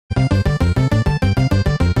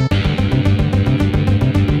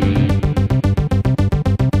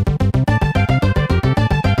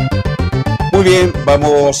Muy bien,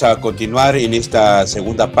 vamos a continuar en esta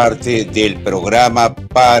segunda parte del programa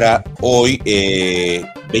para hoy,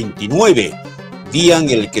 29, día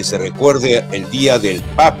en el que se recuerde el día del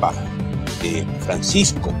Papa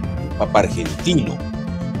Francisco, el Papa argentino,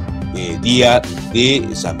 día de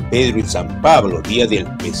San Pedro y San Pablo, día del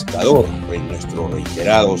pescador. Nuestro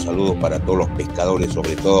reiterado saludo para todos los pescadores,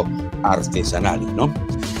 sobre todo artesanales, ¿no?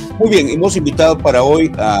 Muy bien, hemos invitado para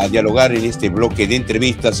hoy a dialogar en este bloque de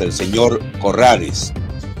entrevistas al señor Corrales.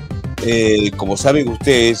 Como saben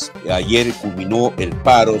ustedes, ayer culminó el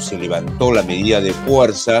paro, se levantó la medida de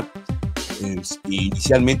fuerza.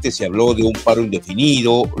 Inicialmente se habló de un paro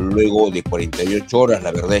indefinido, luego de 48 horas.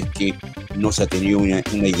 La verdad es que no se ha tenido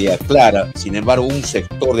una idea clara. Sin embargo, un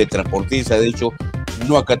sector de transportistas ha dicho: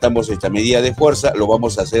 no acatamos esta medida de fuerza, lo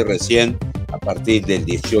vamos a hacer recién a partir del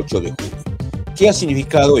 18 de julio. ¿Qué ha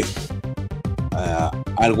significado esto?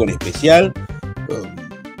 ¿Algo en especial?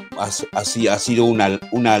 Ha sido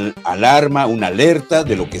una alarma, una alerta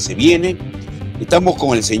de lo que se viene. Estamos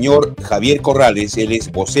con el señor Javier Corrales, él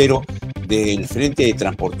es vocero del Frente de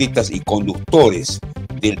Transportistas y Conductores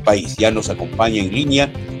del país. Ya nos acompaña en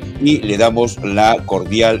línea y le damos la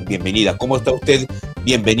cordial bienvenida. ¿Cómo está usted?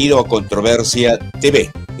 Bienvenido a Controversia TV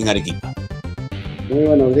en Arequipa. Muy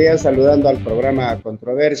buenos días, saludando al programa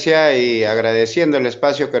Controversia y agradeciendo el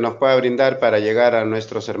espacio que nos pueda brindar para llegar a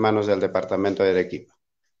nuestros hermanos del departamento de Arequipa.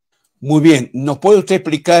 Muy bien, ¿nos puede usted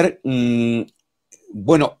explicar,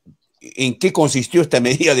 bueno, en qué consistió esta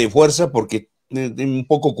medida de fuerza? Porque es un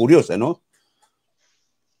poco curiosa, ¿no?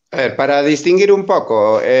 A ver, para distinguir un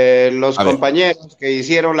poco, los compañeros que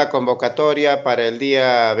hicieron la convocatoria para el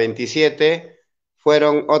día 27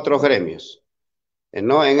 fueron otros gremios.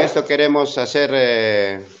 ¿No? En esto queremos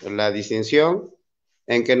hacer la distinción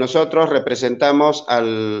en que nosotros representamos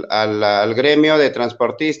al gremio de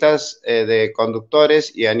transportistas, de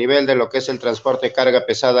conductores y a nivel de lo que es el transporte de carga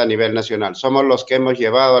pesada a nivel nacional. Somos los que hemos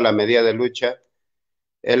llevado la medida de lucha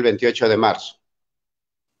el 28 de marzo.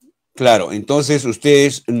 Claro, entonces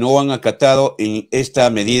ustedes no han acatado en esta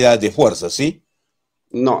medida de fuerza, ¿sí?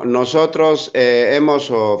 No, nosotros hemos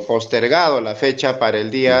postergado la fecha para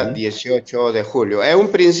el día 18 de julio. En un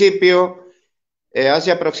principio,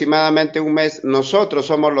 hace aproximadamente un mes, nosotros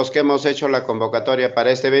somos los que hemos hecho la convocatoria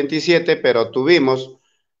para este 27, pero tuvimos,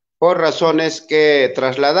 por razones, que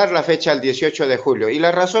trasladar la fecha al 18 de julio. Y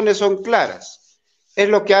las razones son claras. Es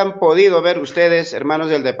lo que han podido ver ustedes, hermanos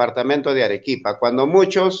del departamento de Arequipa, cuando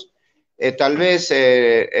muchos tal vez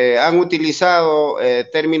han utilizado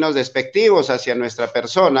términos despectivos hacia nuestra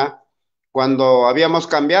persona. Cuando habíamos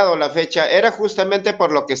cambiado la fecha, era justamente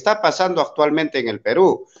por lo que está pasando actualmente en el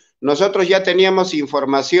Perú. Nosotros ya teníamos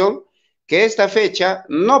información que esta fecha,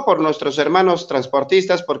 no por nuestros hermanos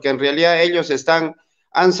transportistas, porque en realidad ellos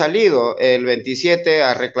han salido el 27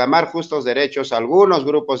 a reclamar justos derechos a algunos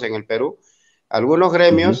grupos en el Perú, algunos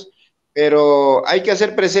gremios, pero hay que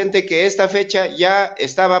hacer presente que esta fecha ya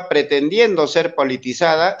estaba pretendiendo ser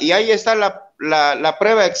politizada y ahí está la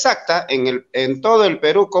prueba exacta en todo el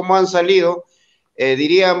Perú, cómo han salido,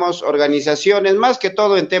 diríamos, organizaciones, más que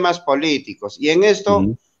todo en temas políticos. Y en esto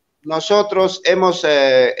nosotros hemos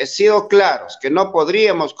sido claros que no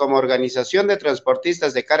podríamos, como organización de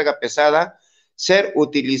transportistas de carga pesada, ser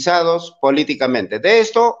utilizados políticamente. De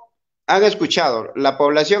esto han escuchado, la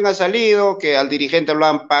población ha salido, que al dirigente lo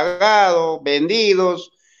han pagado,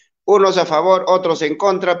 vendidos, unos a favor, otros en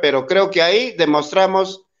contra, pero creo que ahí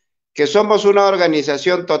demostramos que somos una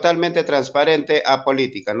organización totalmente transparente,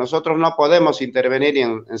 apolítica. Nosotros no podemos intervenir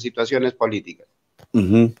en situaciones políticas.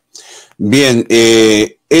 Bien,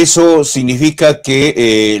 eso significa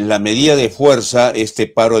que la medida de fuerza, este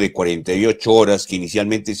paro de 48 horas que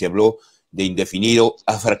inicialmente se habló de indefinido,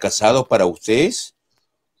 ¿ha fracasado para ustedes?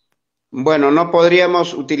 Bueno, no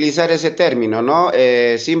podríamos utilizar ese término, ¿no?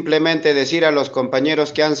 Simplemente decir a los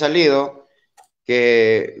compañeros que han salido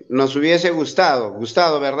que nos hubiese gustado,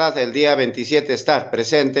 ¿verdad?, el día 27 estar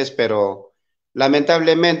presentes, pero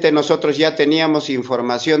lamentablemente nosotros ya teníamos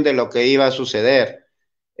información de lo que iba a suceder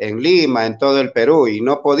en Lima, en todo el Perú, y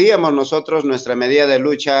no podíamos nosotros nuestra medida de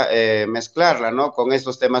lucha mezclarla, ¿no?, con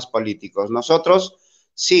estos temas políticos. Nosotros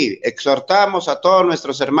sí exhortamos a todos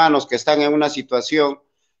nuestros hermanos que están en una situación.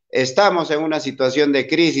 Estamos en una situación de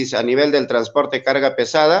crisis a nivel del transporte de carga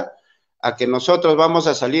pesada, a que nosotros vamos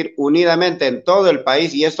a salir unidamente en todo el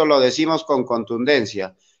país, y esto lo decimos con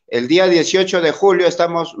contundencia. El día 18 de julio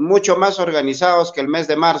estamos mucho más organizados que el mes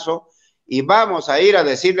de marzo y vamos a ir a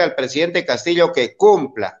decirle al presidente Castillo que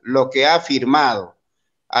cumpla lo que ha firmado,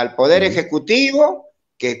 al Poder Ejecutivo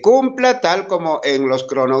que cumpla tal como en los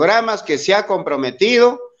cronogramas que se ha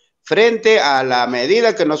comprometido frente a la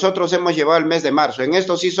medida que nosotros hemos llevado el mes de marzo. En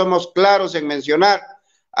esto sí somos claros en mencionar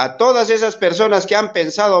a todas esas personas que han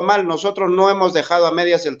pensado mal. Nosotros no hemos dejado a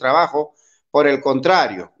medias el trabajo, por el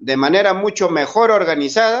contrario, de manera mucho mejor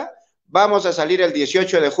organizada, vamos a salir el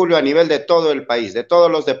 18 de julio a nivel de todo el país, de todos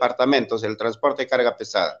los departamentos, el transporte de carga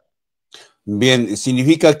pesada. Bien,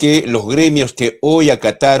 significa que los gremios que hoy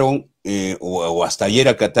acataron o hasta ayer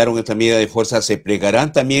acataron esta medida de fuerza, ¿se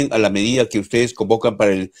plegarán también a la medida que ustedes convocan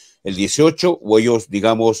para el 18 o ellos,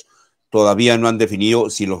 digamos, todavía no han definido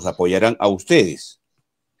si los apoyarán a ustedes?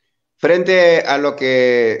 Frente a lo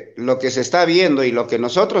que se está viendo y lo que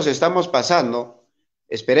nosotros estamos pasando,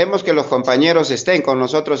 esperemos que los compañeros estén con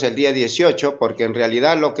nosotros el día 18, porque en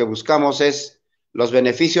realidad lo que buscamos es los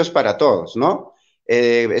beneficios para todos, ¿no?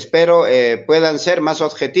 Espero puedan ser más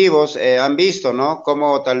objetivos. Han visto, ¿no?,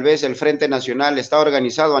 cómo tal vez el Frente Nacional está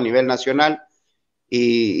organizado a nivel nacional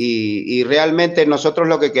y realmente nosotros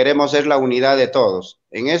lo que queremos es la unidad de todos.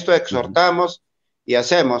 En esto exhortamos y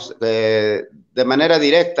hacemos de manera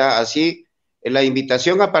directa, así, la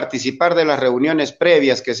invitación a participar de las reuniones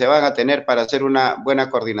previas que se van a tener para hacer una buena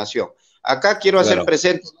coordinación. Acá quiero hacer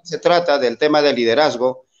presente, no se trata del tema del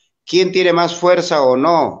liderazgo, quién tiene más fuerza o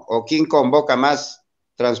no, o quién convoca más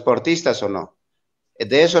transportistas o no.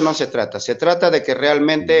 De eso no se trata de que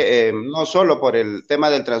realmente, no solo por el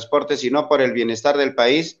tema del transporte, sino por el bienestar del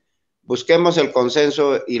país, busquemos el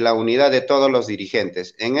consenso y la unidad de todos los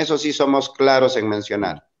dirigentes. En eso sí somos claros en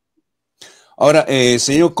mencionar. Ahora,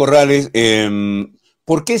 señor Corrales,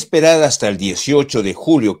 ¿por qué esperar hasta el 18 de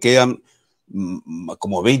julio? Quedan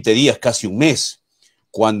como 20 días, casi un mes,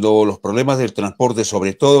 cuando los problemas del transporte,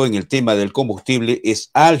 sobre todo en el tema del combustible,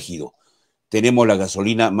 es álgido. Tenemos la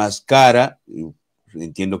gasolina más cara,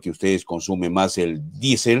 entiendo que ustedes consumen más el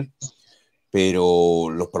diésel, pero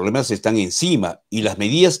los problemas están encima y las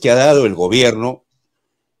medidas que ha dado el gobierno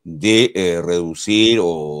de reducir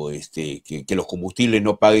o que los combustibles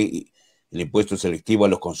no paguen el impuesto selectivo a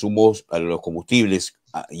los consumos, a los combustibles,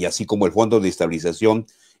 y así como el Fondo de Estabilización,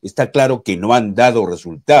 está claro que no han dado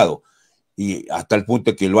resultado, y hasta el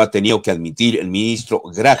punto que lo ha tenido que admitir el ministro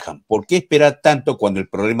Graham. ¿Por qué esperar tanto cuando el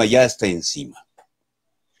problema ya está encima?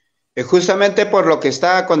 Justamente por lo que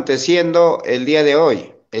está aconteciendo el día de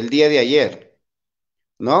hoy, el día de ayer,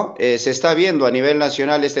 ¿no? Se está viendo a nivel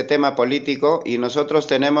nacional este tema político y nosotros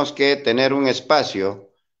tenemos que tener un espacio,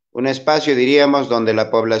 diríamos, donde la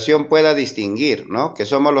población pueda distinguir, ¿no?, que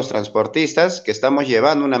somos los transportistas, que estamos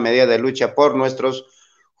llevando una medida de lucha por nuestros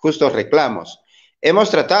justos reclamos.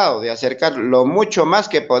 Hemos tratado de acercar lo mucho más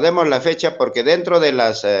que podemos la fecha, porque dentro de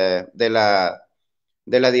la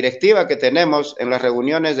directiva que tenemos en las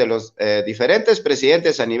reuniones de los diferentes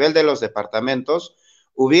presidentes a nivel de los departamentos,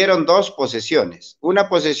 hubieron dos posesiones. Una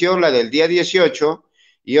posesión, la del día 18,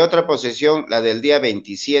 y otra posesión, la del día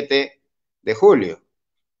 27 de julio,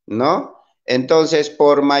 ¿no? Entonces,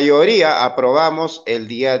 por mayoría, aprobamos el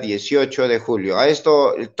día 18 de julio. A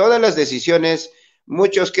esto, todas las decisiones,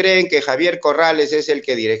 muchos creen que Javier Corrales es el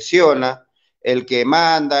que direcciona, el que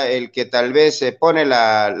manda, el que tal vez se pone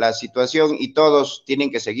la situación y todos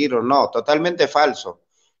tienen que seguirlo. No, totalmente falso.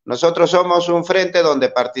 Nosotros somos un frente donde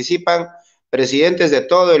participan presidentes de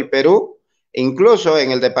todo el Perú. Incluso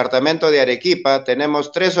en el departamento de Arequipa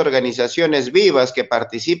tenemos 3 organizaciones vivas que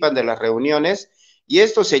participan de las reuniones y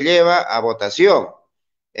esto se lleva a votación.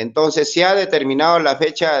 Entonces se ha determinado la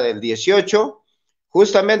fecha del 18,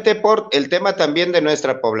 justamente por el tema también de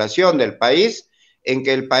nuestra población, del país, en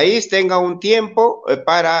que el país tenga un tiempo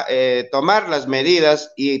para tomar las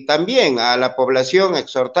medidas, y también a la población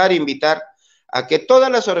exhortar, invitar a que todas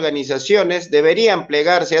las organizaciones deberían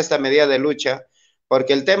plegarse a esta medida de lucha,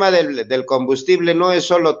 porque el tema del combustible no es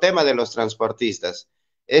solo tema de los transportistas.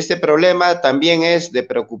 Este problema también es de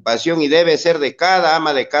preocupación y debe ser de cada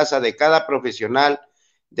ama de casa, de cada profesional,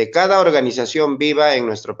 de cada organización viva en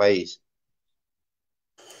nuestro país.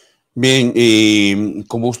 Bien,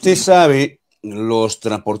 como usted sabe, los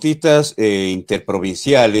transportistas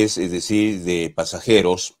interprovinciales, es decir, de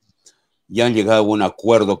pasajeros, ya han llegado a un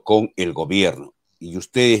acuerdo con el gobierno y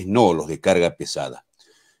ustedes no, los de carga pesada.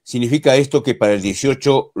 ¿Significa esto que para el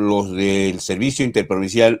 18 los del servicio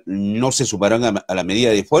interprovincial no se sumarán a la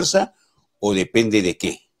medida de fuerza o depende de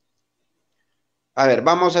qué? A ver,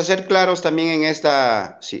 vamos a ser claros también en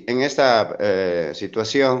esta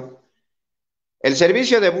situación. El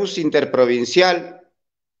servicio de bus interprovincial,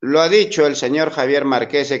 lo ha dicho el señor Javier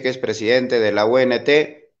Marquese, que es presidente de la UNT,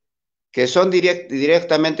 que son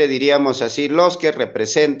directamente, diríamos así, los que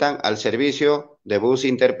representan al servicio de bus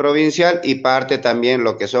interprovincial y parte también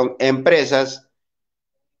lo que son empresas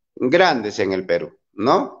grandes en el Perú,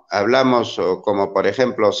 ¿no? Hablamos como por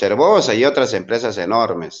ejemplo Cervosa y otras empresas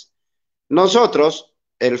enormes. Nosotros,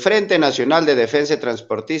 el Frente Nacional de Defensa de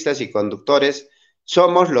Transportistas y Conductores,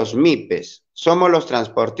 somos los MIPES, somos los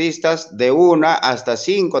transportistas de 1 hasta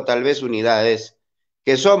 5 tal vez unidades,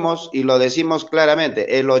 que somos, y lo decimos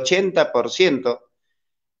claramente, el 80%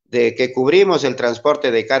 de que cubrimos el transporte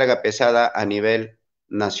de carga pesada a nivel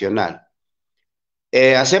nacional.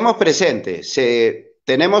 Hacemos presente,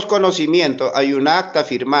 tenemos conocimiento, hay una acta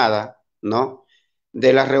firmada, ¿no?,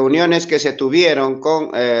 de las reuniones que se tuvieron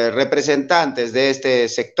con representantes de este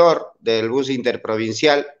sector del bus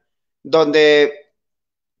interprovincial, donde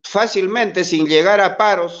fácilmente, sin llegar a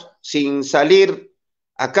paros, sin salir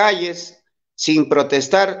a calles, sin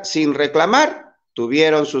protestar, sin reclamar,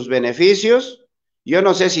 tuvieron sus beneficios. Yo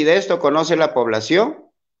no sé si de esto conoce la población,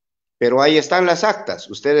 pero ahí están las actas.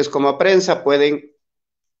 Ustedes como prensa pueden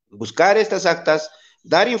buscar estas actas,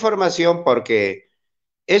 dar información, porque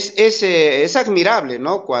es admirable,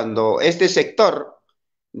 ¿no?, cuando este sector,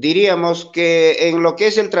 diríamos que en lo que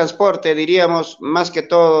es el transporte, diríamos más que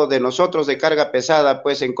todo de nosotros de carga pesada,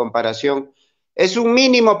 pues en comparación, es un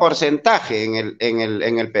mínimo porcentaje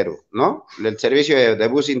en el Perú, ¿no?, el servicio de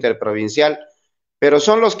bus interprovincial, pero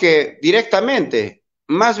son los que directamente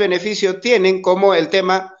más beneficio tienen, como el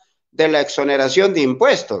tema de la exoneración de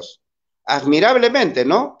impuestos. Admirablemente,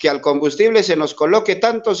 ¿no?, que al combustible se nos coloque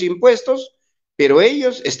tantos impuestos, pero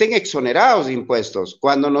ellos estén exonerados de impuestos,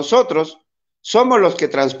 cuando nosotros somos los que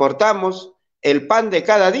transportamos el pan de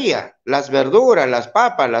cada día, las verduras, las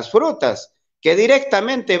papas, las frutas, que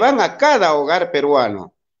directamente van a cada hogar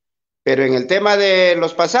peruano. Pero en el tema de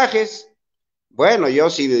los pasajes, bueno, yo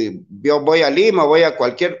voy a Lima, voy a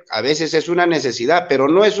a veces es una necesidad, pero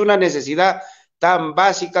no es una necesidad tan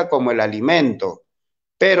básica como el alimento.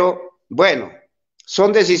 Pero bueno,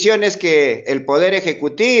 son decisiones que el Poder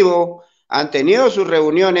Ejecutivo han tenido sus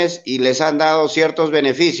reuniones y les han dado ciertos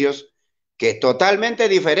beneficios, que totalmente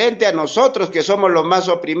diferente a nosotros, que somos los más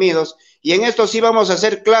oprimidos, y en esto sí vamos a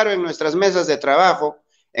ser claros en nuestras mesas de trabajo,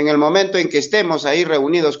 en el momento en que estemos ahí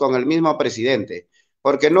reunidos con el mismo presidente,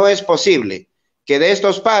 porque no es posible que de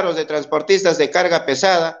estos paros de transportistas de carga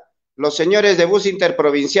pesada, los señores de bus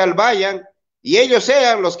interprovincial vayan y ellos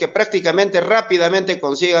sean los que prácticamente rápidamente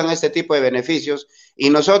consigan este tipo de beneficios, y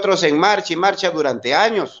nosotros en marcha y marcha durante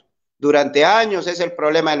años es el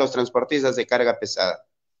problema de los transportistas de carga pesada.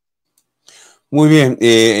 Muy bien,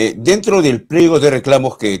 dentro del pliego de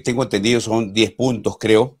reclamos, que tengo entendido son 10 puntos,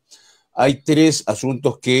 creo, hay 3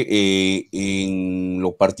 asuntos que en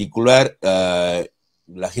lo particular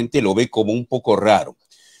la gente lo ve como un poco raro.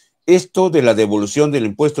 Esto de la devolución del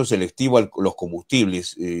impuesto selectivo a los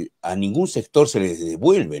combustibles, a ningún sector se les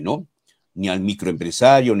devuelve, ¿no? Ni al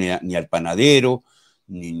microempresario, ni al panadero,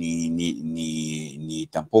 ni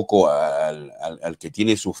tampoco al que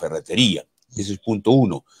tiene su ferretería. Ese es punto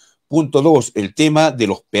 1. Punto 2, el tema de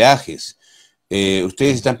los peajes.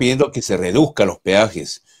 Ustedes están pidiendo que se reduzcan los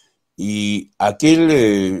peajes. Y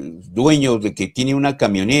aquel dueño de que tiene una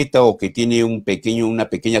camioneta o que tiene una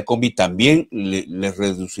pequeña combi también le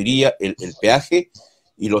reduciría el peaje.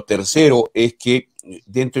 Y lo tercero es que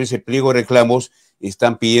dentro de ese pliego de reclamos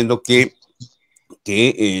están pidiendo que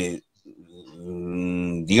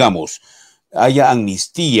digamos, haya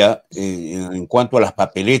amnistía en cuanto a las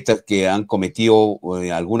papeletas que han cometido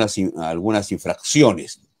algunas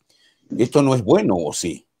infracciones. ¿Esto no es bueno o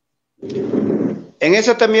sí? En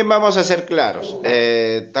eso también vamos a ser claros,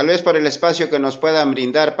 tal vez por el espacio que nos puedan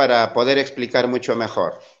brindar para poder explicar mucho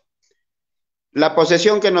mejor. La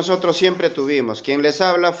posesión que nosotros siempre tuvimos, quien les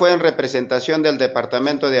habla fue en representación del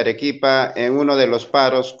departamento de Arequipa en uno de los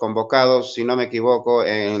paros convocados, si no me equivoco,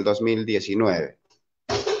 en el 2019,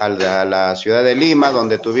 a la ciudad de Lima,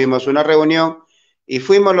 donde tuvimos una reunión y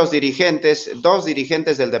fuimos los dirigentes, 2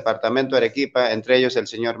 dirigentes del departamento de Arequipa, entre ellos el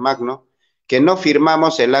señor Magno, que no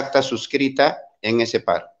firmamos el acta suscrita en ese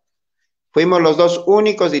paro. Fuimos los 2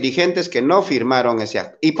 únicos dirigentes que no firmaron ese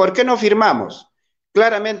acta. ¿Y por qué no firmamos?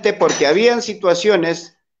 Claramente porque habían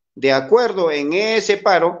situaciones de acuerdo en ese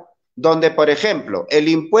paro donde, por ejemplo, el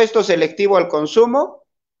impuesto selectivo al consumo,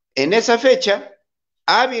 en esa fecha,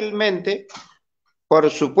 hábilmente, por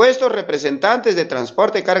supuestos representantes de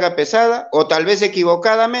transporte de carga pesada, o tal vez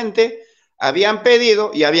equivocadamente, habían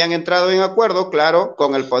pedido y habían entrado en acuerdo, claro,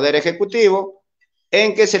 con el Poder Ejecutivo,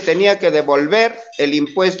 en que se tenía que devolver el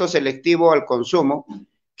impuesto selectivo al consumo,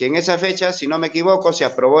 que en esa fecha, si no me equivoco, se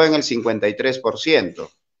aprobó en el 53%.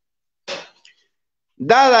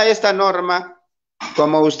 Dada esta norma,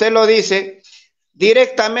 como usted lo dice,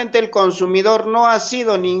 directamente el consumidor no ha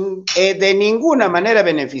sido de ninguna manera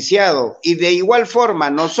beneficiado, y de igual forma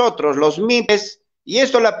nosotros, los MIPES, y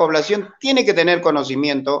esto la población tiene que tener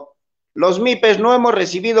conocimiento, los MIPES no hemos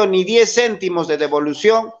recibido ni 10 céntimos de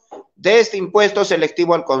devolución de este impuesto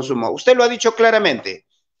selectivo al consumo. Usted lo ha dicho claramente.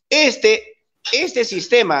 Este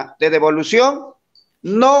sistema de devolución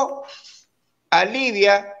no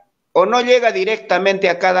alivia o no llega directamente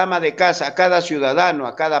a cada ama de casa, a cada ciudadano,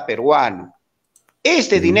 a cada peruano.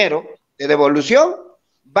 Este dinero de devolución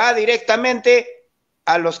va directamente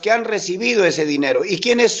a los que han recibido ese dinero. ¿Y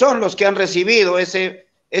quiénes son los que han recibido ese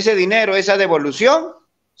dinero, esa devolución?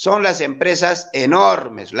 Son las empresas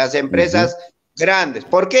enormes, las empresas grandes.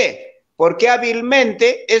 ¿Por qué? Porque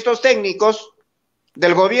hábilmente estos técnicos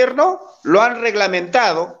del gobierno lo han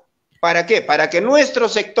reglamentado. ¿Para qué? Para que nuestro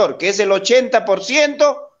sector, que es el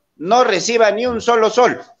 80%, no reciba ni un solo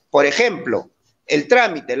sol. Por ejemplo, el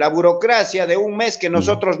trámite, la burocracia de un mes que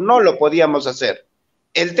nosotros no lo podíamos hacer.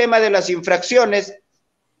 El tema de las infracciones,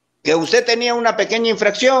 que usted tenía una pequeña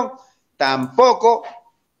infracción, tampoco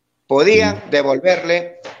podían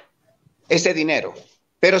devolverle ese dinero.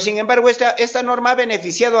 Pero sin embargo, esta norma ha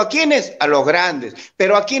beneficiado ¿a quiénes? A los grandes.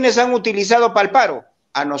 ¿Pero a quiénes han utilizado para el paro?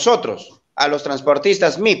 A nosotros, a los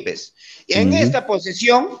transportistas MIPES. Y en esta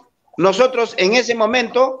posición, nosotros en ese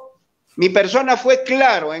momento, mi persona fue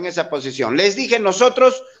claro en esa posición. Les dije,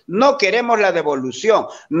 nosotros no queremos la devolución,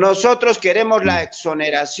 nosotros queremos la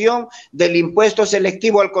exoneración del impuesto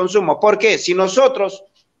selectivo al consumo. ¿Por qué? Si nosotros,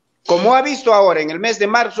 como ha visto ahora en el mes de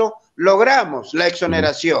marzo, logramos la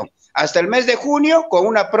exoneración hasta el mes de junio con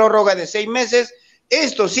una prórroga de 6 meses,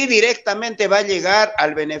 esto sí directamente va a llegar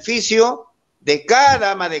al beneficio de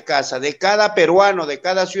cada ama de casa, de cada peruano, de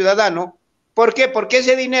cada ciudadano. ¿Por qué? Porque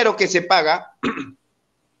ese dinero que se paga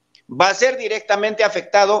va a ser directamente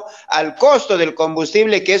afectado al costo del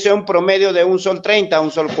combustible, que es un promedio de $1.30,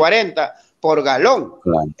 $1.40 por galón.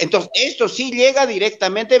 Claro. Entonces, esto sí llega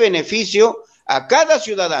directamente beneficio a cada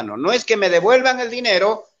ciudadano. No es que me devuelvan el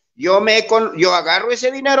dinero, yo agarro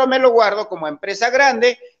ese dinero, me lo guardo como empresa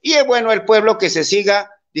grande y es bueno el pueblo que se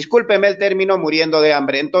siga, discúlpeme el término, muriendo de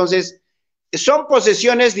hambre. Entonces, son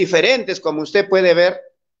posesiones diferentes, como usted puede ver,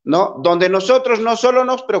 ¿no? Donde nosotros no solo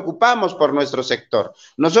nos preocupamos por nuestro sector,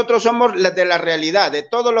 nosotros somos de la realidad, de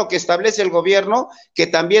todo lo que establece el gobierno, que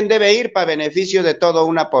también debe ir para beneficio de toda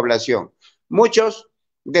una población. Muchos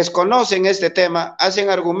desconocen este tema, hacen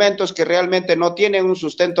argumentos que realmente no tienen un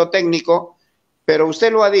sustento técnico, pero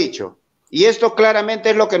usted lo ha dicho, y esto claramente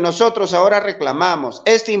es lo que nosotros ahora reclamamos.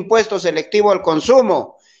 Este impuesto selectivo al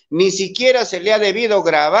consumo ni siquiera se le ha debido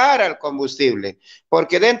gravar al combustible,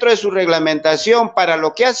 porque dentro de su reglamentación, para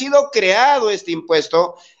lo que ha sido creado este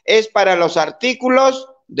impuesto, es para los artículos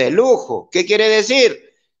de lujo. ¿Qué quiere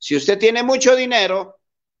decir? Si usted tiene mucho dinero,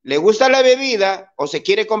 le gusta la bebida o se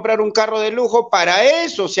quiere comprar un carro de lujo, para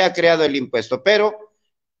eso se ha creado el impuesto. Pero,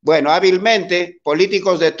 bueno, hábilmente,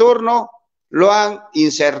 políticos de turno lo han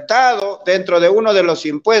insertado dentro de uno de los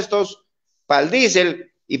impuestos para el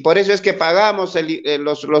diésel, y por eso es que pagamos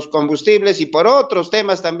los combustibles y por otros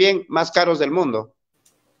temas también más caros del mundo.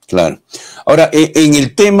 Claro. Ahora, en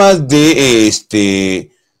el tema de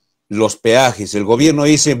los peajes, el gobierno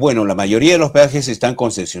dice, bueno, la mayoría de los peajes están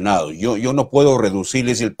concesionados. Yo no puedo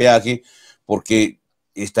reducirles el peaje porque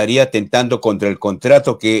estaría atentando contra el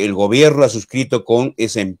contrato que el gobierno ha suscrito con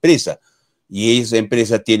esa empresa y esa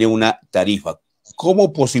empresa tiene una tarifa.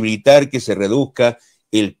 ¿Cómo posibilitar que se reduzca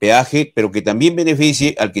el peaje, pero que también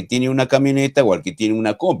beneficie al que tiene una camioneta o al que tiene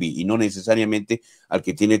una combi y no necesariamente al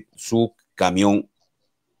que tiene su camión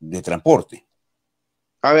de transporte?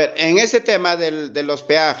 A ver, en ese tema de los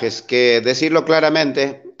peajes, que decirlo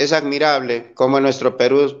claramente, es admirable como en nuestro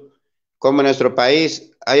Perú, como en nuestro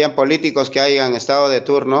país, hayan políticos que hayan estado de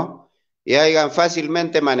turno y hayan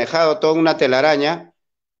fácilmente manejado toda una telaraña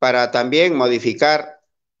para también modificar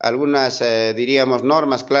algunas, diríamos,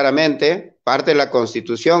 normas claramente, parte de la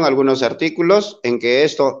Constitución, algunos artículos en que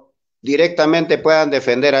esto directamente puedan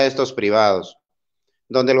defender a estos privados.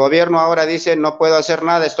 Donde el gobierno ahora dice, no puedo hacer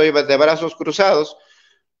nada, estoy de brazos cruzados,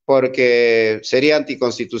 porque sería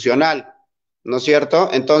anticonstitucional, ¿no es cierto?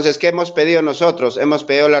 Entonces, ¿qué hemos pedido nosotros? Hemos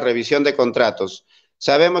pedido la revisión de contratos.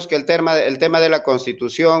 Sabemos que el tema de la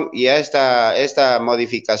Constitución y a esta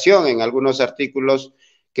modificación en algunos artículos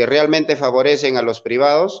que realmente favorecen a los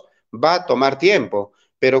privados va a tomar tiempo,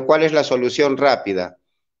 pero ¿cuál es la solución rápida?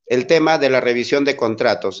 El tema de la revisión de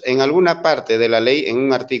contratos. En alguna parte de la ley, en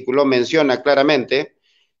un artículo, menciona claramente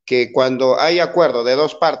que cuando hay acuerdo de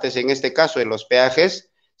dos partes, en este caso de los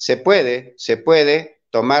peajes, se puede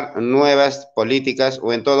tomar nuevas políticas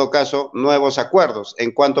o en todo caso nuevos acuerdos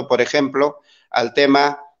en cuanto, por ejemplo, al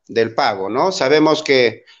tema del pago, ¿no? Sabemos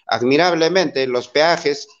que admirablemente los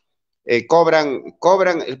peajes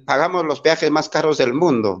pagamos los peajes más caros del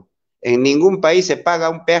mundo. En ningún país se paga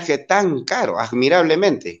un peaje tan caro,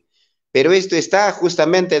 admirablemente. pero esto está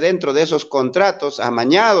justamente dentro de esos contratos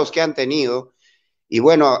amañados que han tenido. Y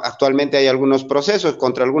bueno, actualmente hay algunos procesos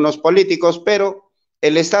contra algunos políticos, pero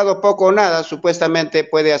el Estado poco o nada supuestamente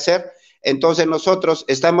puede hacer. Entonces nosotros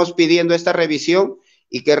estamos pidiendo esta revisión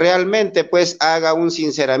y que realmente pues haga un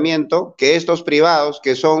sinceramiento, que estos privados,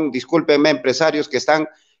 que son, discúlpenme, empresarios que están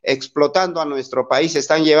explotando a nuestro país,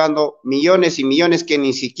 están llevando millones y millones que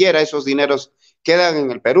ni siquiera esos dineros quedan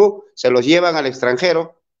en el Perú, se los llevan al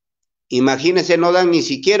extranjero. Imagínense, no dan ni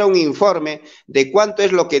siquiera un informe de cuánto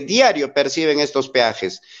es lo que diario perciben estos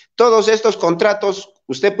peajes. Todos estos contratos,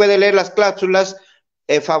 usted puede leer las cláusulas,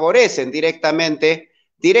 favorecen directamente,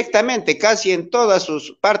 casi en todas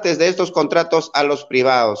sus partes de estos contratos a los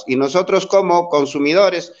privados. Y nosotros como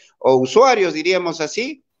consumidores o usuarios, diríamos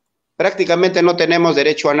así, prácticamente no tenemos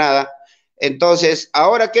derecho a nada. Entonces,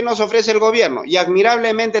 ¿ahora qué nos ofrece el gobierno? Y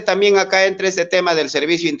admirablemente también acá entra este tema del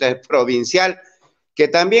servicio interprovincial, que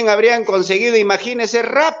también habrían conseguido, imagínense,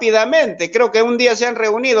 rápidamente, creo que un día se han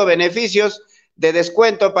reunido beneficios de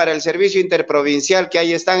descuento para el servicio interprovincial, que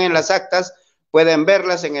ahí están en las actas, pueden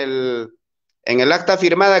verlas en el acta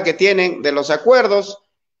firmada que tienen de los acuerdos,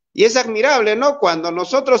 y es admirable, ¿no? Cuando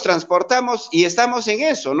nosotros transportamos y estamos en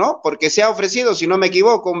eso, ¿no? Porque se ha ofrecido, si no me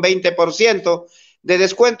equivoco, un 20% de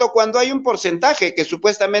descuento cuando hay un porcentaje que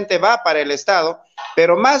supuestamente va para el Estado,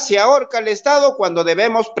 pero más se ahorca el Estado cuando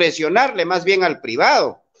debemos presionarle más bien al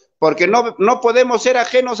privado, porque no podemos ser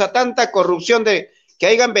ajenos a tanta corrupción de que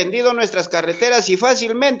hayan vendido nuestras carreteras y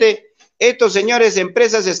fácilmente estos señores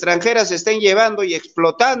empresas extranjeras estén llevando y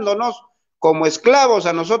explotándonos como esclavos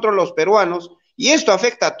a nosotros los peruanos, y esto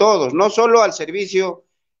afecta a todos, no solo al servicio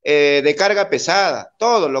de carga pesada,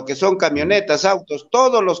 todo lo que son camionetas, autos,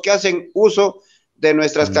 todos los que hacen uso de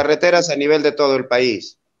nuestras carreteras a nivel de todo el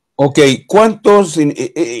país. Ok, ¿cuántos,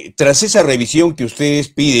 tras esa revisión que ustedes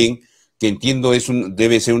piden, que entiendo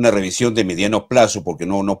debe ser una revisión de mediano plazo, porque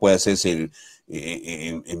no puede hacerse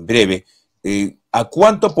en breve, ¿a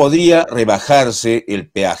cuánto podría rebajarse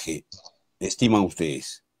el peaje, estiman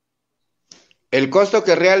ustedes? El costo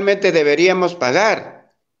que realmente deberíamos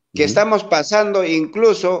pagar, que estamos pasando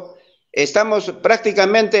incluso... Estamos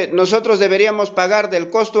prácticamente, nosotros deberíamos pagar del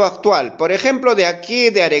costo actual. Por ejemplo, de aquí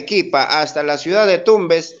de Arequipa hasta la ciudad de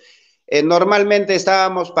Tumbes, normalmente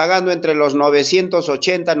estábamos pagando entre los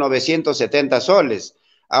 980, 970 soles.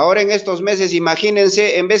 Ahora en estos meses,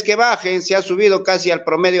 imagínense, en vez que bajen, se ha subido casi al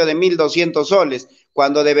promedio de 1.200 soles,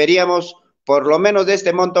 cuando deberíamos, por lo menos de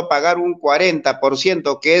este monto, pagar un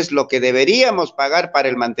 40%, que es lo que deberíamos pagar para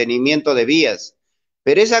el mantenimiento de vías.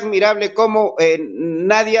 Pero es admirable cómo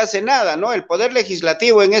nadie hace nada, ¿no? El Poder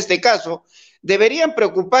Legislativo, en este caso, deberían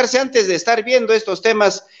preocuparse antes de estar viendo estos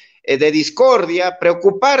temas de discordia,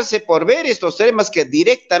 preocuparse por ver estos temas que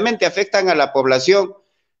directamente afectan a la población,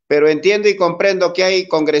 pero entiendo y comprendo que hay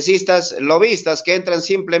congresistas lobistas que entran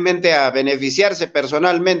simplemente a beneficiarse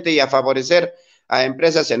personalmente y a favorecer a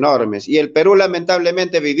empresas enormes. Y el Perú,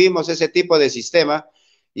 lamentablemente, vivimos ese tipo de sistema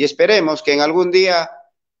y esperemos que en algún día...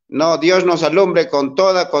 No, Dios nos alumbre con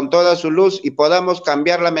toda su luz y podamos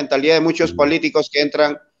cambiar la mentalidad de muchos políticos que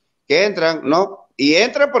entran, ¿no? Y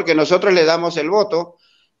entran porque nosotros le damos el voto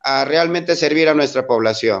a realmente servir a nuestra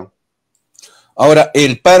población. Ahora,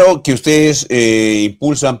 el paro que ustedes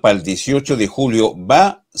impulsan para el 18 de julio,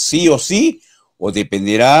 ¿va sí o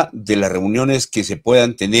dependerá de las reuniones que se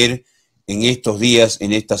puedan tener en estos días,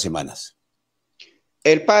 en estas semanas?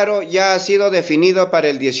 El paro ya ha sido definido para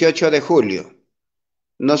el 18 de julio.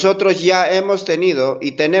 Nosotros ya hemos tenido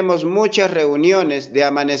y tenemos muchas reuniones de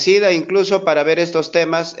amanecida incluso para ver estos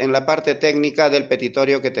temas en la parte técnica del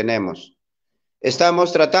petitorio que tenemos.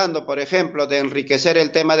 Estamos tratando, por ejemplo, de enriquecer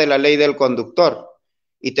el tema de la ley del conductor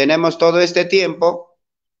y tenemos todo este tiempo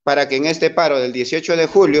para que en este paro del 18 de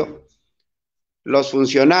julio los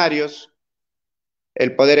funcionarios,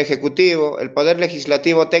 el Poder Ejecutivo, el Poder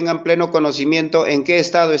Legislativo tengan pleno conocimiento en qué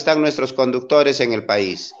estado están nuestros conductores en el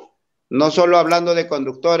país. No solo hablando de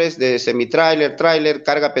conductores de semitrailer, tráiler,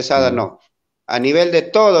 carga pesada, no. A nivel de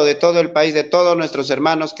todo el país, de todos nuestros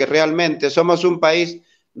hermanos, que realmente somos un país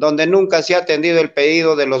donde nunca se ha atendido el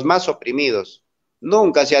pedido de los más oprimidos.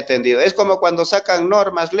 Nunca se ha atendido. Es como cuando sacan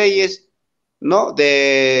normas, leyes, ¿no?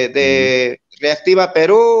 De Reactiva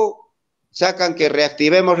Perú, sacan que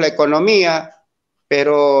reactivemos la economía,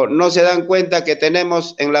 pero no se dan cuenta que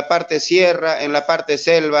tenemos en la parte sierra, en la parte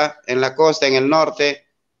selva, en la costa, en el norte,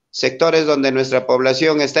 sectores donde nuestra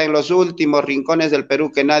población está en los últimos rincones del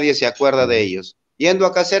Perú que nadie se acuerda de ellos. Yendo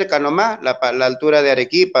acá cerca nomás, la altura de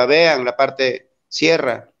Arequipa, vean la parte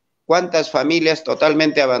sierra, cuántas familias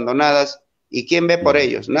totalmente abandonadas y quién ve por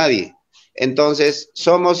ellos, nadie. Entonces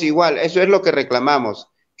somos igual, eso es lo que reclamamos,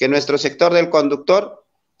 que nuestro sector del conductor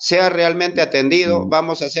sea realmente atendido.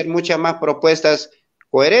 Vamos a hacer muchas más propuestas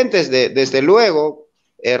coherentes, desde luego,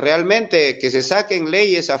 realmente que se saquen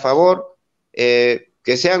leyes a favor,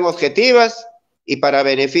 que sean objetivas y para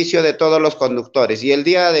beneficio de todos los conductores. Y el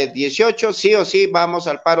día de 18, sí o sí, vamos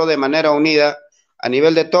al paro de manera unida a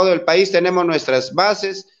nivel de todo el país. Tenemos nuestras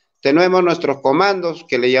bases, tenemos nuestros comandos,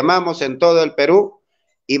 que le llamamos en todo el Perú,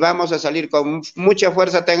 y vamos a salir con mucha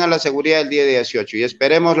fuerza. Tengan la seguridad el día 18 y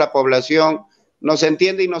esperemos la población nos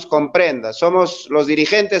entienda y nos comprenda. Somos los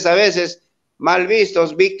dirigentes a veces mal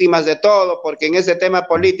vistos, víctimas de todo, porque en este tema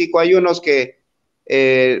político hay unos que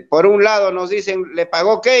por un lado nos dicen, le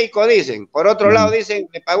pagó Keiko, dicen, por otro lado dicen,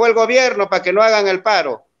 le pagó el gobierno para que no hagan el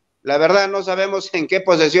paro. La verdad no sabemos en qué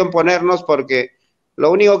posición ponernos, porque lo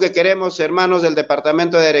único que queremos, hermanos del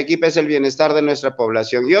departamento de Arequipa, es el bienestar de nuestra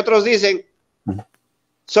población. Y otros dicen,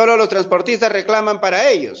 solo los transportistas reclaman para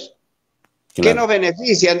ellos. Claro. ¿Qué nos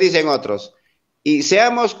benefician? Dicen otros. Y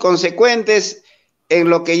seamos consecuentes en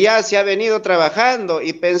lo que ya se ha venido trabajando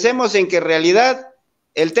y pensemos en que en realidad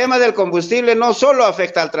el tema del combustible no solo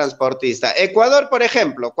afecta al transportista. Ecuador, por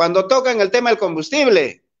ejemplo, cuando tocan el tema del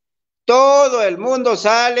combustible, todo el mundo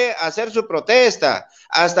sale a hacer su protesta.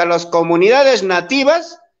 Hasta las comunidades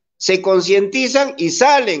nativas se concientizan y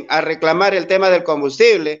salen a reclamar el tema del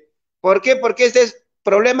combustible. ¿Por qué? Porque este es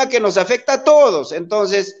problema que nos afecta a todos.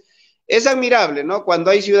 Entonces, es admirable, ¿no?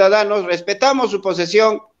 Cuando hay ciudadanos, respetamos su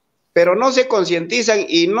posesión, pero no se concientizan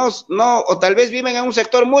y o tal vez viven en un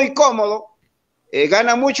sector muy cómodo,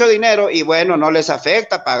 ganan mucho dinero y bueno, no les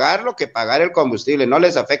afecta pagar que pagar el combustible, no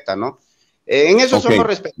les afecta, ¿no? En eso somos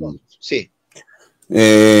respetuosos, sí.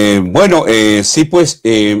 Sí, pues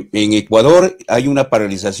en Ecuador hay una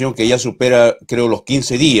paralización que ya supera, creo, los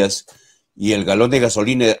 15 días y el galón de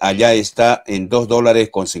gasolina allá está en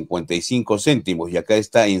 $2.55 y acá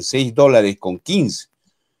está en $6.15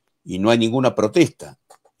 y no hay ninguna protesta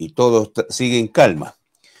y todo sigue en calma.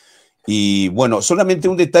 Y bueno, solamente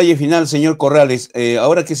un detalle final, señor Corrales.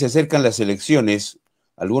 Ahora que se acercan las elecciones,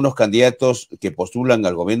 algunos candidatos que postulan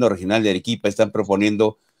al gobierno regional de Arequipa están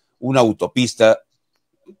proponiendo una autopista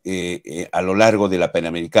a lo largo de la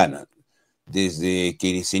Panamericana, desde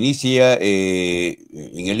que se inicia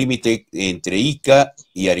en el límite entre Ica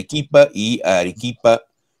y Arequipa y a Arequipa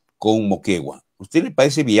con Moquegua. ¿Usted le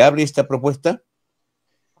parece viable esta propuesta?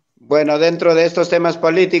 Bueno, dentro de estos temas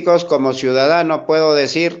políticos, como ciudadano puedo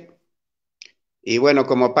decir, y bueno,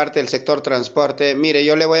 como parte del sector transporte, mire,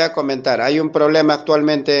 yo le voy a comentar, hay un problema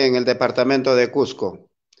actualmente en el departamento de Cusco,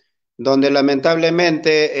 donde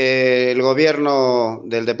lamentablemente el gobierno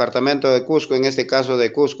del departamento de Cusco, en este caso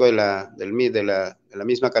de Cusco, de la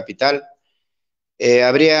misma capital,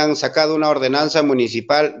 habrían sacado una ordenanza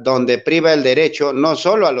municipal donde priva el derecho no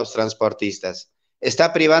solo a los transportistas,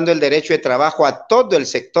 está privando el derecho de trabajo a todo el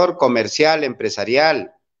sector comercial,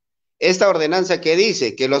 empresarial. Esta ordenanza que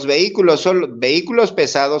dice que los vehículos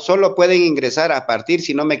pesados solo pueden ingresar a partir,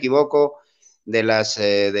 si no me equivoco, de las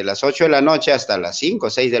 8 de la noche hasta las 5 o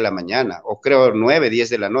 6 de la mañana, o creo 9,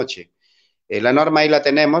 10 de la noche. La norma ahí la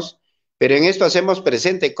tenemos, pero en esto hacemos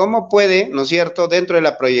presente cómo puede, ¿no es cierto?, dentro de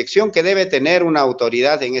la proyección que debe tener una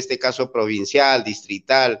autoridad, en este caso provincial,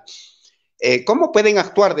 distrital, cómo pueden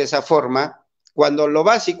actuar de esa forma cuando lo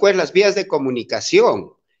básico es las vías de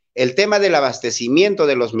comunicación. El tema del abastecimiento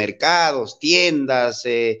de los mercados, tiendas,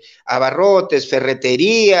 abarrotes,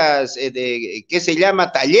 ferreterías, ¿qué se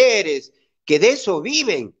llama? Talleres, que de eso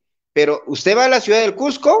viven. Pero usted va a la ciudad del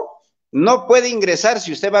Cusco, no puede ingresar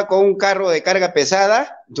si usted va con un carro de carga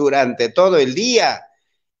pesada durante todo el día.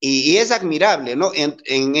 Y es admirable, ¿no?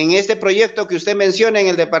 En este proyecto que usted menciona en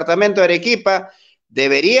el departamento de Arequipa,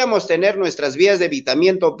 deberíamos tener nuestras vías de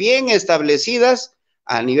evitamiento bien establecidas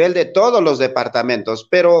a nivel de todos los departamentos,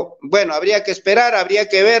 pero bueno, habría que esperar, habría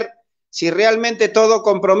que ver si realmente todo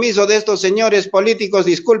compromiso de estos señores políticos,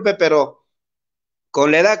 disculpe, pero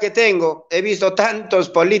con la edad que tengo, he visto tantos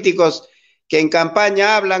políticos que en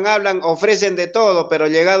campaña hablan, ofrecen de todo, pero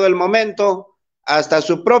llegado el momento, hasta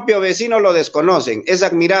su propio vecino lo desconocen. Es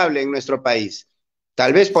admirable en nuestro país.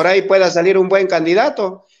 Tal vez por ahí pueda salir un buen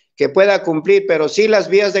candidato que pueda cumplir, pero sí las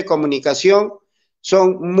vías de comunicación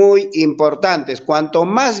son muy importantes. Cuanto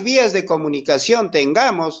más vías de comunicación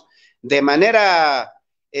tengamos de manera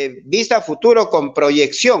vista a futuro, con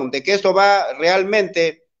proyección de que esto va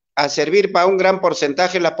realmente a servir para un gran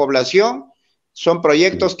porcentaje de la población, son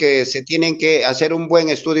proyectos que se tienen que hacer un buen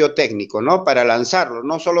estudio técnico, ¿no? Para lanzarlo.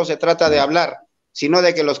 No solo se trata de hablar, sino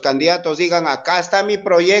de que los candidatos digan, acá está mi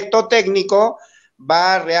proyecto técnico,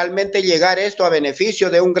 va a realmente llegar esto a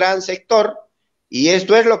beneficio de un gran sector. Y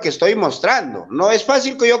esto es lo que estoy mostrando. No es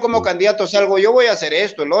fácil que yo como candidato salgo, yo voy a hacer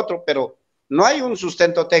esto, el otro, pero no hay un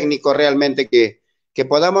sustento técnico realmente que que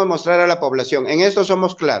podamos mostrar a la población. En esto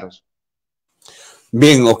somos claros.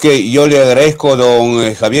 Bien, ok, yo le agradezco,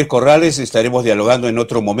 don Javier Corrales, estaremos dialogando en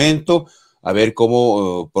otro momento, a ver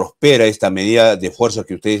cómo prospera esta medida de fuerza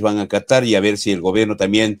que ustedes van a acatar y a ver si el gobierno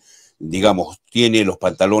también, digamos, tiene los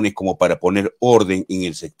pantalones como para poner orden en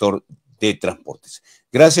el sector de transportes.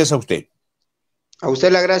 Gracias a usted. A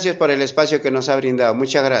usted las gracias por el espacio que nos ha brindado.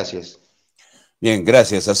 Muchas gracias. Bien,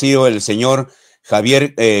 gracias. Ha sido el señor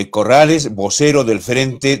Javier Corrales, vocero del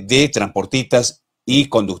Frente de Transportistas y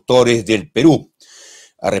Conductores del Perú,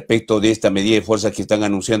 a respecto de esta medida de fuerza que están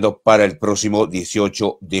anunciando para el próximo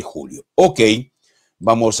 18 de julio. Ok,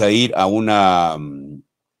 vamos a ir a una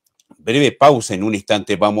breve pausa. En un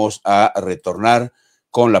instante vamos a retornar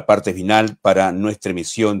con la parte final para nuestra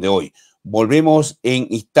emisión de hoy. Volvemos en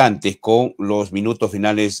instantes con los minutos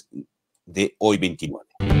finales de hoy 29.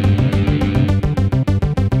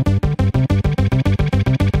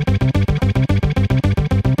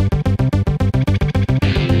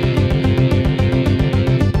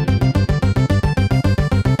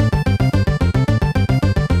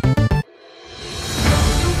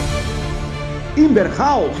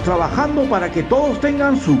 House, trabajando para que todos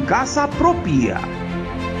tengan su casa propia.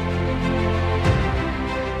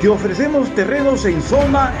 Te ofrecemos terrenos en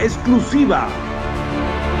zona exclusiva.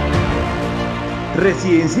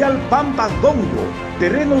 Residencial Pampas Dongo,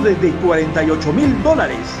 terreno desde $48,000,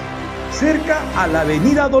 cerca a la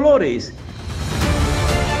Avenida Dolores.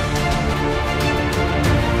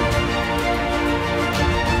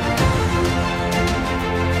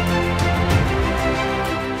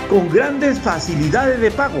 Con grandes facilidades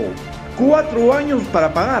de pago, 4 años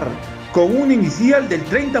para pagar, con un inicial del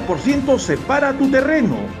 30% separa tu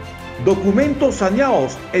terreno, documentos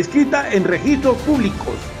saneados, escrita en registros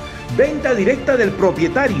públicos, venta directa del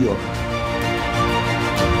propietario.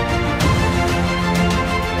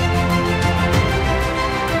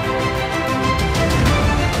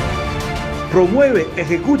 Promueve,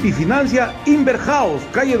 ejecuta y financia House,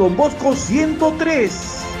 calle Don Bosco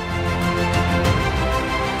 103.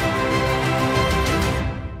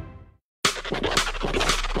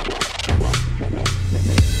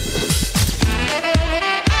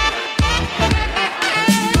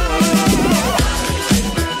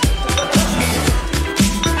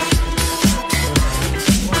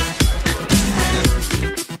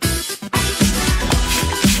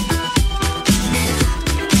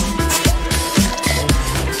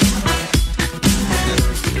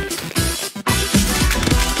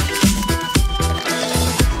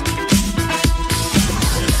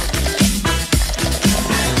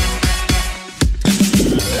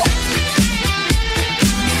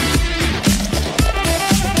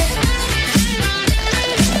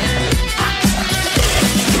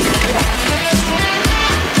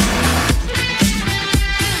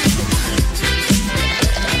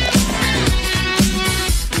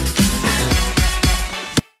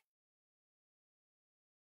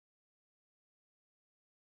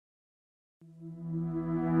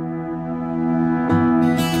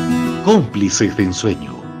 Cómplices de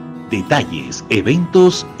ensueño, detalles,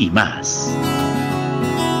 eventos y más.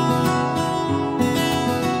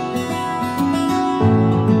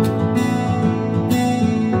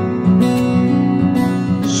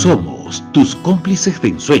 Somos tus cómplices de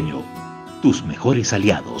ensueño, tus mejores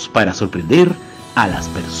aliados para sorprender a las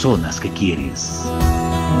personas que quieres.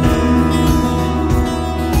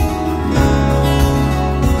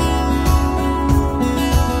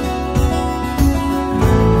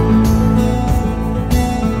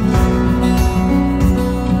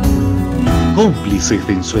 Cómplices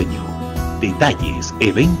de ensueño, detalles,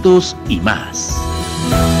 eventos y más.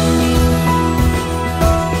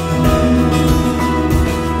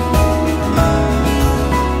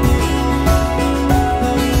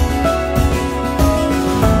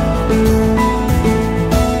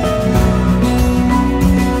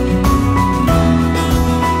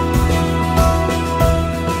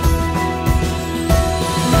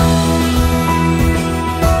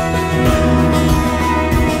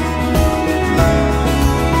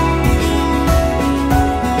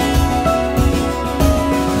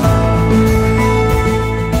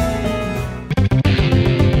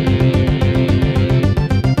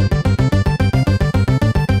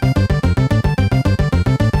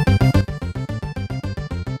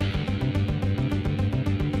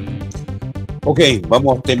 Ok,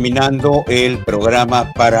 vamos terminando el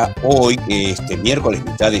programa para hoy, este miércoles,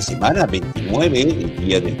 mitad de semana, 29, el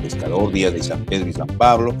Día del Pescador, Día de San Pedro y San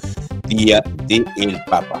Pablo, Día del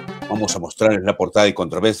Papa. Vamos a mostrarles la portada de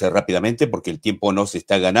Controversia rápidamente porque el tiempo nos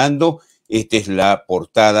está ganando. Esta es la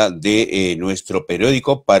portada de nuestro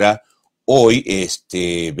periódico para hoy,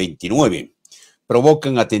 29.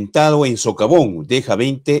 provocan atentado en Socavón, deja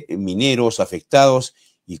 20 mineros afectados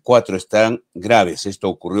y 4 están graves. Esto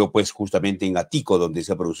ocurrió pues justamente en Atico, donde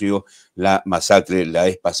se ha producido la masacre la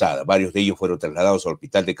vez pasada. Varios de ellos fueron trasladados al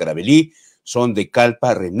hospital de Carabalí, son de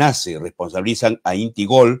Calpa Renace, responsabilizan a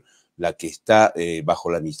Intigol, la que está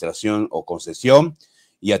bajo la administración o concesión,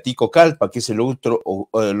 y Atico Calpa, que es el otro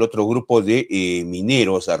grupo de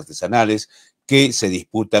mineros artesanales que se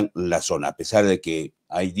disputan la zona, a pesar de que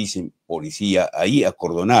ahí dicen policía ahí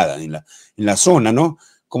acordonada en la zona, ¿no?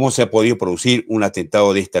 ¿Cómo se ha podido producir un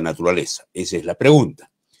atentado de esta naturaleza? Esa es la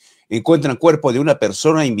pregunta. Encuentran cuerpo de una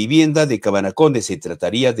persona en vivienda de Cabanaconde. Se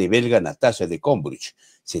trataría de belga Natasha de Combridge.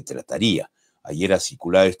 Se trataría. Ayer ha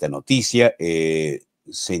circulado esta noticia.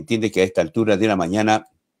 Se entiende que a esta altura de la mañana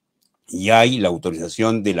ya hay la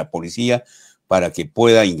autorización de la policía para que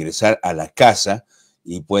pueda ingresar a la casa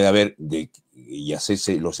y pueda ver y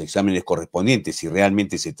hacerse los exámenes correspondientes si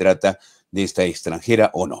realmente se trata de esta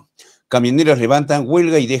extranjera o no. Camioneros levantan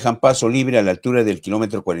huelga y dejan paso libre a la altura del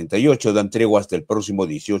kilómetro 48, dan tregua hasta el próximo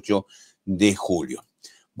 18 de julio.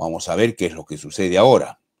 Vamos a ver qué es lo que sucede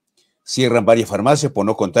ahora. Cierran varias farmacias por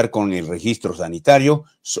no contar con el registro sanitario.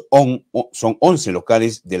 Son 11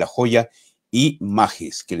 locales de La Joya y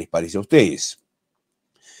Majes. ¿Qué les parece a ustedes?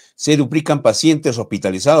 Se duplican pacientes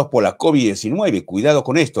hospitalizados por la COVID-19. Cuidado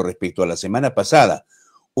con esto. Respecto a la semana pasada,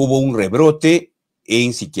 hubo un rebrote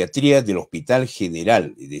en psiquiatría del Hospital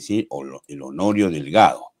General, es decir, el Honorio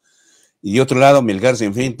Delgado. Y de otro lado, Melgar se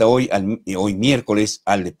enfrenta hoy miércoles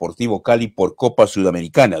al Deportivo Cali por Copa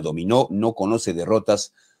Sudamericana. Dominó, no conoce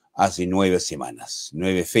derrotas hace 9 semanas,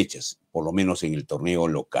 9 fechas, por lo menos en el torneo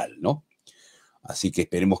local, ¿no? Así que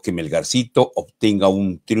esperemos que Melgarcito obtenga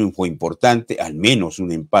un triunfo importante, al menos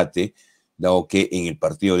un empate, dado que en el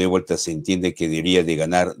partido de vuelta se entiende que debería de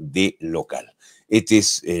ganar de local. Esta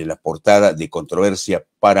es la portada de controversia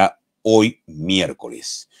para hoy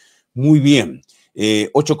miércoles. Muy bien,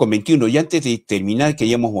 8:21. Y antes de terminar,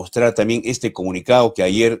 queríamos mostrar también este comunicado que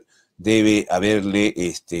ayer debe haberle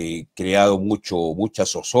creado mucha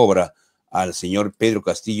zozobra al señor Pedro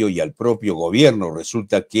Castillo y al propio gobierno.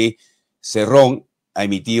 Resulta que Cerrón ha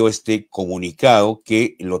emitido este comunicado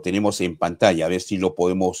que lo tenemos en pantalla. A ver si lo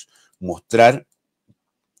podemos mostrar.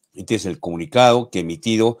 Este es el comunicado que ha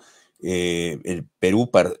emitido el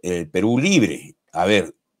Perú Libre. A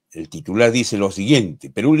ver, el titular dice lo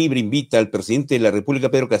siguiente: Perú Libre invita al presidente de la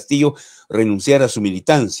República, Pedro Castillo, a renunciar a su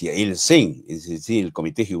militancia. El CEN, es decir, el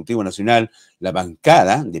Comité Ejecutivo Nacional, la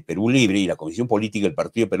bancada de Perú Libre y la Comisión Política del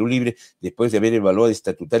Partido Perú Libre, después de haber evaluado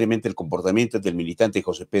estatutariamente el comportamiento del militante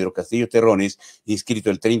José Pedro Castillo Terrones,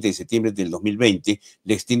 inscrito el 30 de septiembre del 2020,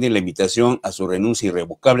 le extienden la invitación a su renuncia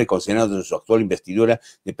irrevocable, considerando de su actual investidura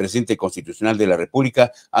de presidente constitucional de la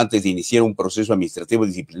República, antes de iniciar un proceso administrativo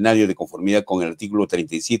disciplinario de conformidad con el artículo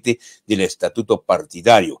 37 del estatuto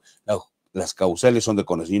partidario. Las causales son de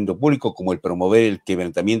conocimiento público, como el promover el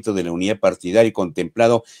quebrantamiento de la unidad partidaria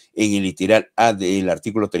contemplado en el literal A del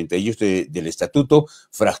artículo 38 del estatuto,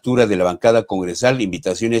 fractura de la bancada congresal,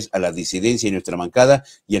 invitaciones a la disidencia en nuestra bancada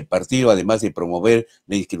y el partido, además de promover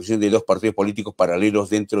la inscripción de 2 partidos políticos paralelos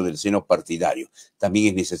dentro del seno partidario. También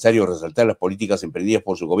es necesario resaltar las políticas emprendidas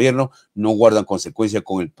por su gobierno no guardan consecuencia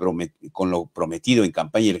con lo prometido en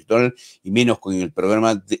campaña electoral y menos con el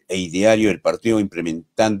programa e ideario del partido,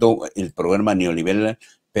 implementando el programa neoliberal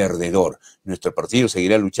perdedor. Nuestro partido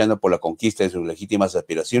seguirá luchando por la conquista de sus legítimas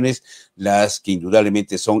aspiraciones, las que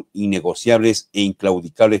indudablemente son innegociables e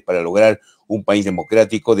inclaudicables para lograr un país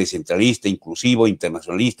democrático, descentralista, inclusivo,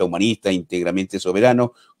 internacionalista, humanista, íntegramente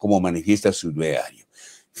soberano, como manifiesta su ideario.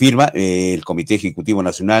 Firma el Comité Ejecutivo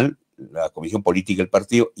Nacional, la Comisión Política del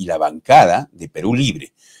Partido y la bancada de Perú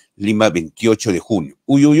Libre. Lima, 28 de junio.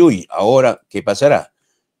 Uy, ahora, ¿qué pasará?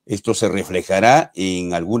 Esto se reflejará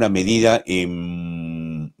en alguna medida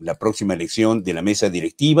en la próxima elección de la mesa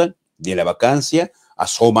directiva, de la vacancia.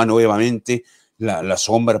 Asoma nuevamente la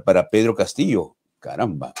sombra para Pedro Castillo.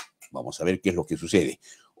 Caramba, vamos a ver qué es lo que sucede.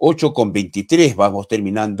 8:23, vamos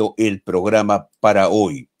terminando el programa para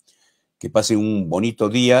hoy. Que pasen un bonito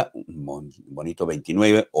día, un bonito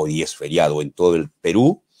 29, hoy es feriado en todo el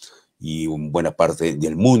Perú y en buena parte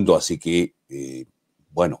del mundo, así que,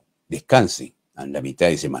 descansen en la mitad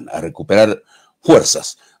de semana, a recuperar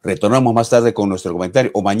fuerzas. Retornamos más tarde con nuestro comentario,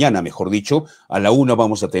 o mañana, mejor dicho, a la 1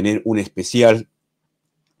 vamos a tener un especial,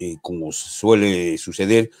 como suele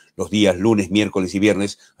suceder los días lunes, miércoles y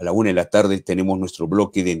viernes, a la 1 de la tarde tenemos nuestro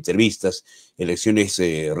bloque de entrevistas, elecciones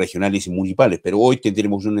regionales y municipales, pero hoy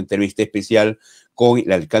tendremos una entrevista especial con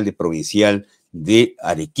el alcalde provincial de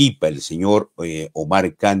Arequipa, el señor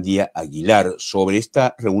Omar Candia Aguilar, sobre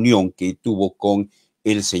esta reunión que tuvo con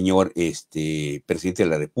el señor presidente de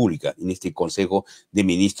la República en este Consejo de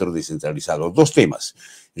Ministros descentralizado. Dos temas,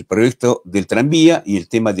 el proyecto del tranvía y el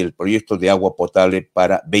tema del proyecto de agua potable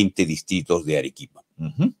para 20 distritos de Arequipa.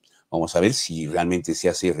 Vamos a ver si realmente se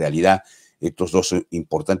hace realidad estos dos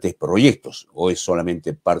importantes proyectos o es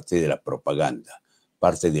solamente parte de la propaganda,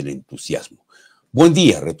 parte del entusiasmo. Buen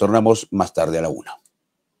día, retornamos más tarde a la 1.